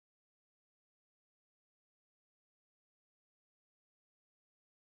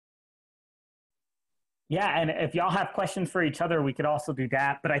Yeah, and if y'all have questions for each other, we could also do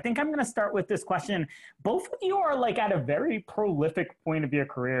that. But I think I'm going to start with this question. Both of you are like at a very prolific point of your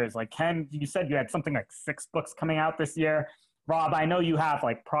careers. Like Ken, you said you had something like 6 books coming out this year. Rob, I know you have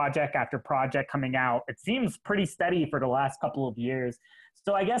like project after project coming out. It seems pretty steady for the last couple of years.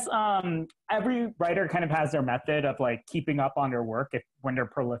 So I guess every writer kind of has their method of like keeping up on their work when they're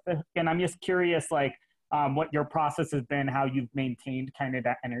prolific. And I'm just curious, like what your process has been, how you've maintained kind of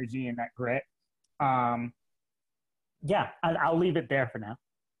that energy and that grit. Um, yeah, I'll leave it there for now.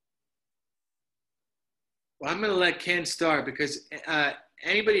 Well, I'm going to let Ken start because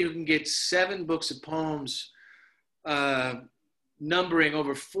anybody who can get 7 books of poems numbering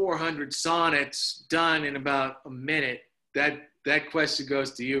over 400 sonnets done in about a minute, that question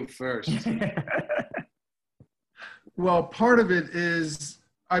goes to you first. Well, part of it is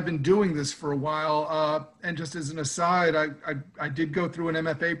I've been doing this for a while. And just as an aside, I did go through an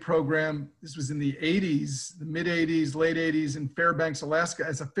MFA program. This was in the 80s, the mid 80s, late 80s in Fairbanks, Alaska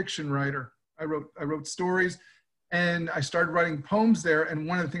as a fiction writer. I wrote stories and I started writing poems there. And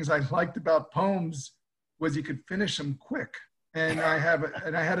one of the things I liked about poems was you could finish them quick. And I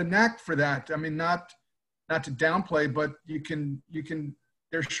had a knack for that. I mean, not to downplay, but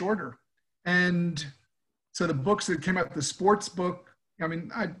they're shorter. And so the books that came out, the sports book, I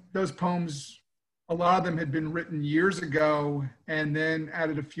mean, those poems, a lot of them had been written years ago and then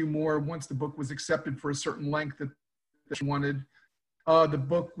added a few more once the book was accepted for a certain length that they wanted. The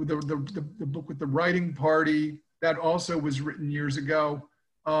book with the book with the writing party, that also was written years ago.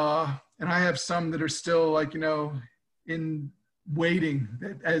 And I have some that are still like, in waiting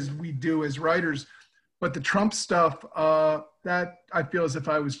as we do as writers. But the Trump stuff, that I feel as if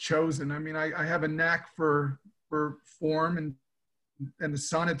I was chosen. I mean, I have a knack for form and the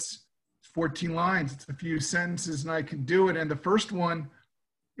sonnet's 14 lines. It's a few sentences and I can do it. And the first one,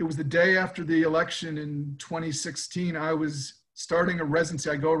 it was the day after the election in 2016. I was starting a residency.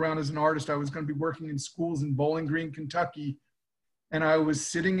 I go around as an artist. I was going to be working in schools in Bowling Green, Kentucky. And I was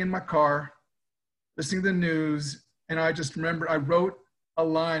sitting in my car, listening to the news. And I just remember I wrote a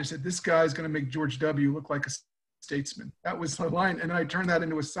line. I said, this guy's going to make George W. look like a statesman. That was my line. And then I turned that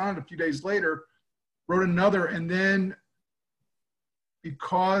into a sonnet a few days later, wrote another. And then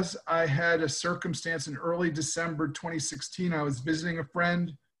because I had a circumstance in early December 2016, I was visiting a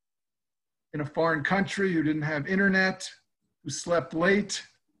friend in a foreign country who didn't have internet, who slept late,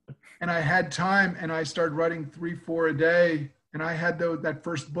 and I had time and I started writing 3-4 a day. And I had that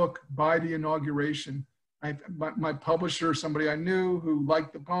first book by the inauguration. My publisher, somebody I knew who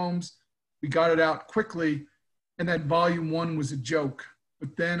liked the poems, we got it out quickly. And that volume 1 was a joke.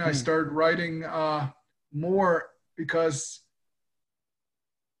 But then I started writing more because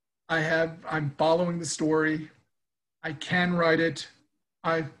I'm following the story. I can write it.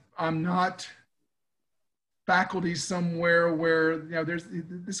 I'm not faculty somewhere where,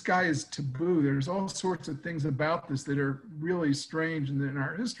 this guy is taboo. There's all sorts of things about this that are really strange in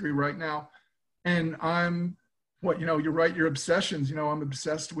our history right now. And I'm you're right, your obsessions, I'm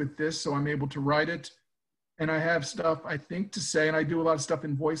obsessed with this, so I'm able to write it. And I have stuff I think to say, and I do a lot of stuff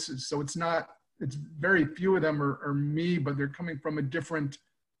in voices. So it's very few of them are me, but they're coming from a different,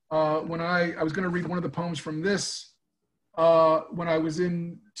 when I was going to read one of the poems from this, when I was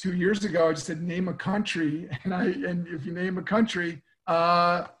in 2 years ago, I just said, name a country. And if you name a country,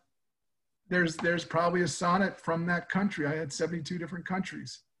 there's probably a sonnet from that country. I had 72 different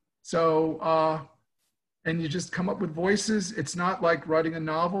countries. So, and you just come up with voices. It's not like writing a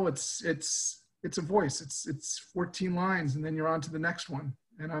novel. It's a voice. It's 14 lines and then you're on to the next one.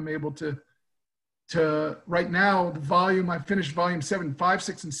 And I'm able to right now, the volume, I finished volume 7, 5,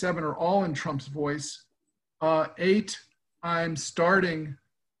 6, and 7 are all in Trump's voice. 8, I'm starting,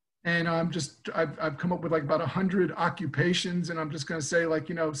 and I've come up with like about 100 occupations, and I'm just going to say like,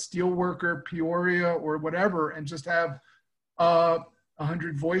 steel worker, Peoria, or whatever, and just have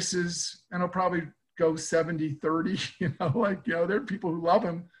 100 voices, and I'll probably go 70, 30, there are people who love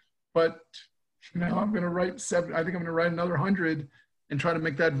him, but, I'm going to write 7, I think I'm going to write another 100 and try to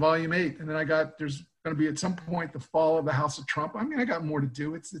make that volume 8. And then there's going to be at some point the fall of the House of Trump. I mean, I got more to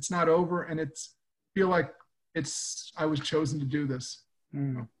do. It's not over, and feel like I was chosen to do this.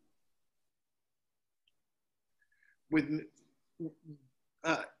 Let's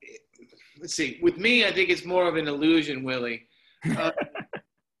see. With me, I think it's more of an illusion, Willie.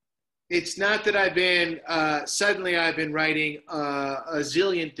 It's not that suddenly I've been writing a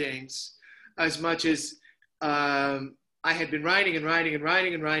zillion things, as much as I had been writing and writing and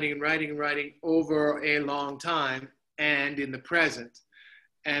writing and writing and writing and writing over a long time and in the present.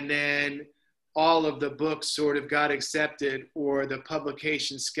 And then all of the books sort of got accepted, or the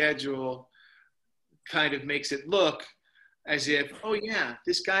publication schedule kind of makes it look as if, oh yeah,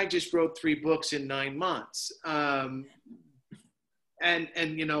 this guy just wrote 3 books in 9 months.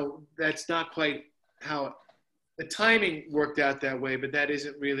 And you know, that's not quite how the timing worked out that way, but that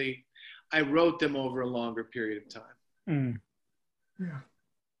isn't really, I wrote them over a longer period of time. Mm. Yeah.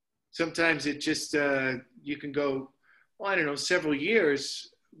 Sometimes it just, you can go, well, I don't know, several years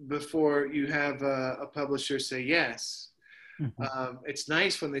before you have a publisher say yes. Mm-hmm. It's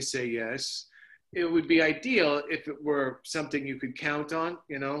nice when they say yes. It would be ideal if it were something you could count on,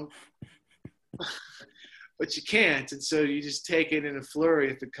 you know, but you can't. And so you just take it in a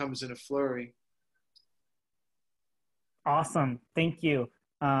flurry if it comes in a flurry. Awesome. Thank you.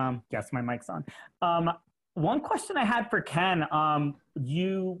 Yes, my mic's on. One question I had for Ken,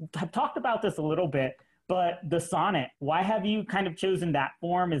 you have talked about this a little bit, but the sonnet, why have you kind of chosen that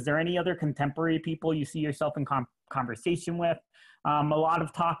form? Is there any other contemporary people you see yourself in conversation with? A lot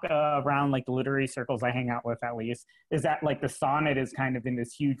of talk around like the literary circles I hang out with, at least, is that like the sonnet is kind of in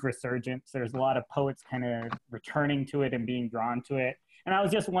this huge resurgence. There's a lot of poets kind of returning to it and being drawn to it. And I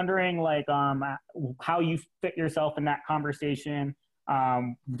was just wondering like how you fit yourself in that conversation.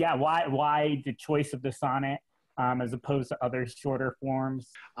 Yeah, why the choice of the sonnet as opposed to other shorter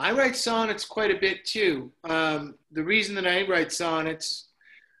forms? I write sonnets quite a bit too. The reason that I write sonnets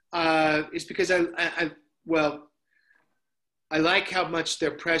is because I like how much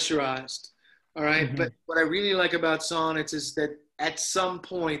they're pressurized, all right? Mm-hmm. But what I really like about sonnets is that at some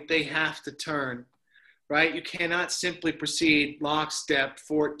point they have to turn, right? You cannot simply proceed lockstep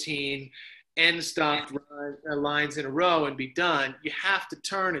 14 end-stopped lines in a row and be done. You have to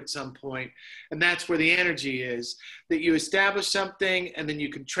turn at some point, and that's where the energy is, that you establish something and then you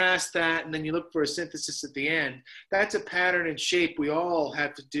contrast that and then you look for a synthesis at the end. That's a pattern and shape we all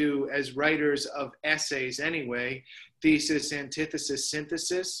have to do as writers of essays anyway. Thesis, antithesis,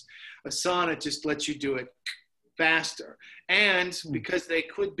 synthesis. A sonnet just lets you do it faster. And because they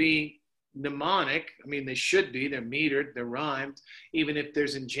could be mnemonic, I mean, they should be, they're metered, they're rhymed. Even if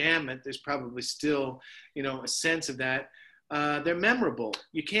there's enjambment, there's probably still, you know, a sense of that. They're memorable.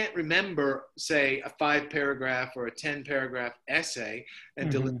 You can't remember, say, a 5-paragraph or a 10-paragraph essay and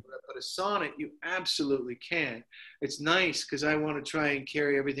deliver it, but a sonnet, you absolutely can. It's nice because I want to try and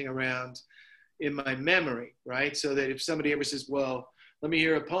carry everything around in my memory, right? So that if somebody ever says, well, let me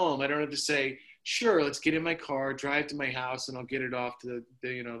hear a poem, I don't have to say, sure, let's get in my car, drive to my house, and I'll get it off to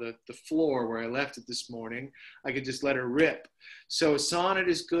the floor where I left it this morning. I could just let her rip. So a sonnet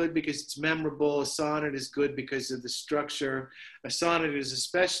is good because it's memorable. A sonnet is good because of the structure. A sonnet is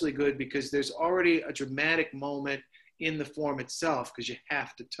especially good because there's already a dramatic moment in the form itself because you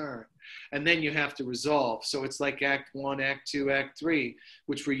have to turn. And then you have to resolve. So it's like Act 1, Act 2, Act 3,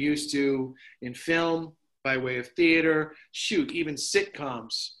 which we're used to in film, by way of theater. Shoot, even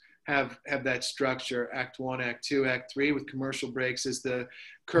sitcoms have that structure, Act 1, Act 2, Act 3, with commercial breaks as the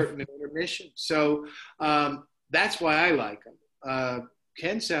curtain and intermission. So that's why I like him.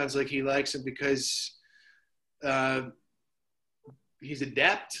 Ken sounds like he likes him because he's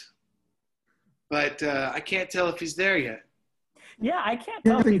adept, but I can't tell if he's there yet. Yeah, I can't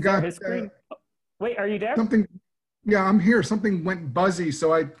tell if he's there. His screen. Wait, are you there? Yeah, I'm here. Something went buzzy,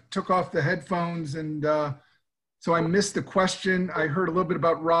 so I took off the headphones and so I missed the question. I heard a little bit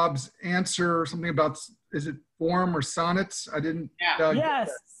about Rob's answer, something about, is it form or sonnets? I didn't.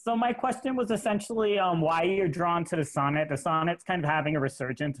 Yes. So my question was essentially why you're drawn to the sonnet. The sonnet's kind of having a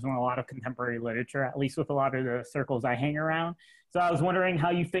resurgence in a lot of contemporary literature, at least with a lot of the circles I hang around. So I was wondering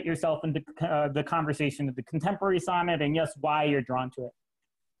how you fit yourself into the conversation of the contemporary sonnet, and yes, why you're drawn to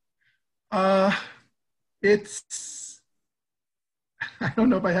it. It's, I don't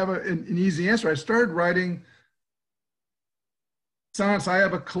know if I have an easy answer. I started writing sonnets. I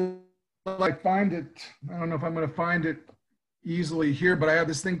have I find it, I don't know if I'm going to find it easily here, but I have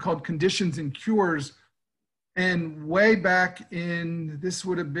this thing called Conditions and Cures. And way back in, this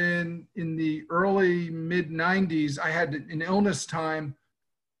would have been in the early mid 90s, I had an illness time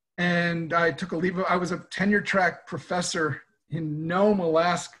and I took a leave. I was a tenure track professor in Nome,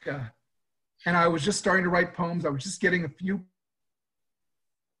 Alaska. And I was just starting to write poems. I was just getting a few.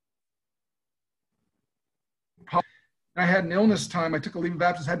 I had an illness time. I took a leave of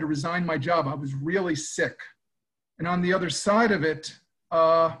absence, had to resign my job. I was really sick. And on the other side of it,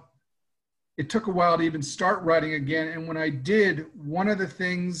 it took a while to even start writing again. And when I did, one of the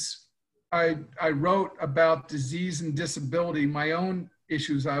things I wrote about disease and disability, my own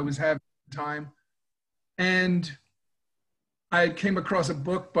issues I was having at the time. And I came across a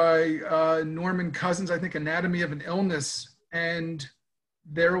book by Norman Cousins, I think, Anatomy of an Illness. And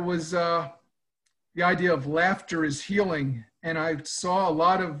there was the idea of laughter is healing. And I saw a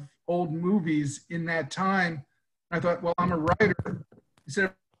lot of old movies in that time. I thought, well, I'm a writer. Instead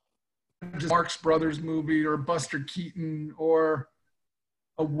of just Marx Brothers movie or Buster Keaton or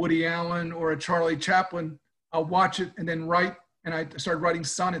a Woody Allen or a Charlie Chaplin, I'll watch it and then write. And I started writing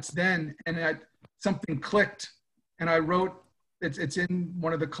sonnets then, and something clicked, and I wrote. It's in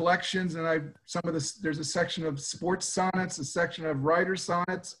one of the collections, and there's a section of sports sonnets, a section of writer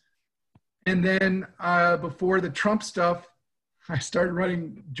sonnets, and then before the Trump stuff, I started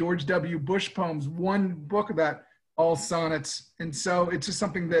writing George W. Bush poems. One book of that, all sonnets, and so it's just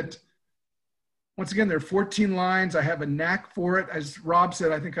something that. Once again, there are 14 lines. I have a knack for it. As Rob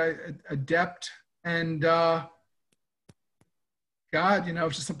said, I think I'm adept. And God,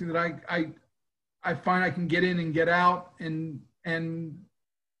 it's just something that I find I can get in and get out and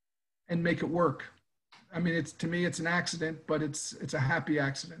make it work. I mean, to me, it's an accident, but it's a happy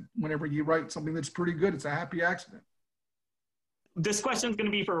accident. Whenever you write something that's pretty good, it's a happy accident. This question is going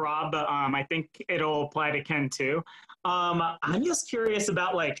to be for Rob, but I think it'll apply to Ken too. I'm just curious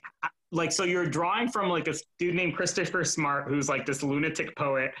about so you're drawing from like a dude named Christopher Smart, who's like this lunatic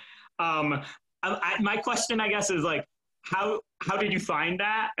poet. My question, I guess, is like, how did you find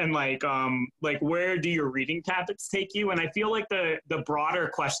that? And where do your reading habits take you? And I feel like the broader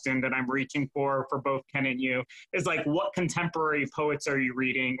question that I'm reaching for both Ken and you is like, what contemporary poets are you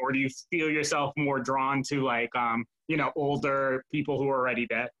reading? Or do you feel yourself more drawn to older people who are already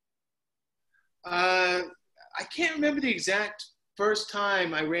dead? I can't remember the exact first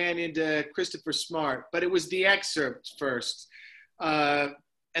time I ran into Christopher Smart, but it was the excerpt first.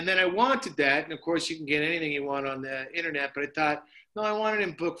 And then I wanted that. And of course you can get anything you want on the internet, but I thought, no, I want it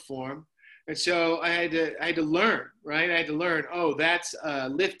in book form. And so I had to learn, right? I had to learn, oh, that's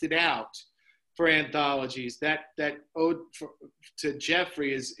lifted out for anthologies. That ode to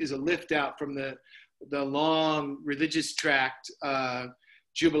Jeffrey is a lift out from the long religious tract,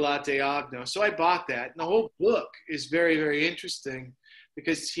 Jubilate Agno. So I bought that. And the whole book is very, very interesting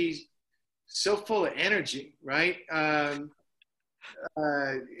because he's so full of energy, right?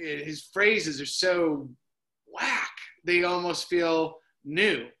 His phrases are so whack. They almost feel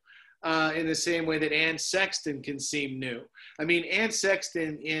new in the same way that Anne Sexton can seem new. I mean, Anne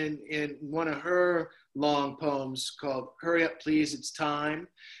Sexton in one of her long poems called Hurry Up Please It's Time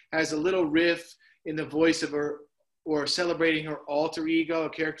has a little riff in the voice of her, or celebrating her alter ego, a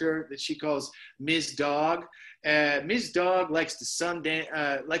character that she calls Ms. Dog. Ms. Dog likes to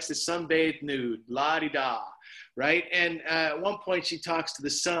sunbathe nude, la-di-da, right? And at one point she talks to the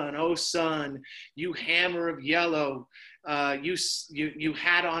sun. Oh, sun, you hammer of yellow, you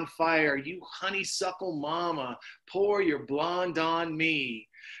hat on fire, you honeysuckle mama, pour your blonde on me,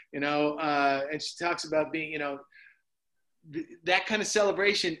 and she talks about being, that kind of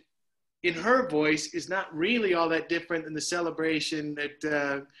celebration in her voice is not really all that different than the celebration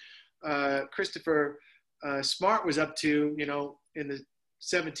that Christopher Smart was up to, in the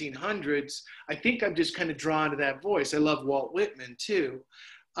 1700s. I think I'm just kind of drawn to that voice. I love Walt Whitman too.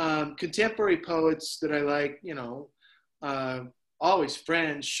 Contemporary poets that I like, always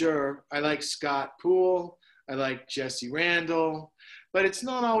friends, sure. I like Scott Poole. I like Jesse Randall. But it's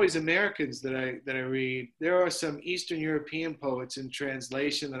not always Americans that I read. There are some Eastern European poets in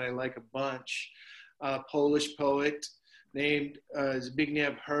translation that I like a bunch. A Polish poet named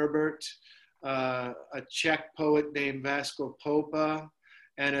Zbigniew Herbert, a Czech poet named Vasco Popa,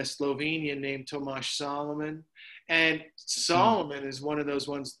 and a Slovenian named Tomáš Solomon. And Solomon is one of those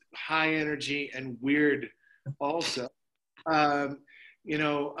ones, high energy and weird also.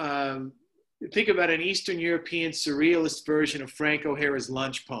 Think about an Eastern European surrealist version of Frank O'Hara's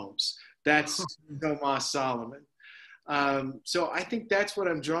lunch poems. That's Tomáš Solomon. So I think that's what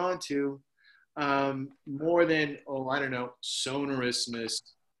I'm drawn to more than, sonorousness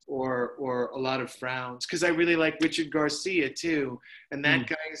or a lot of frowns. Because I really like Richard Garcia too. And that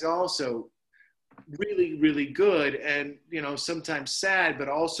guy is also really, really good and, sometimes sad, but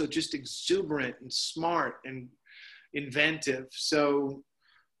also just exuberant and smart and inventive. So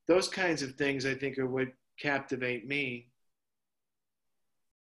those kinds of things I think are what captivate me.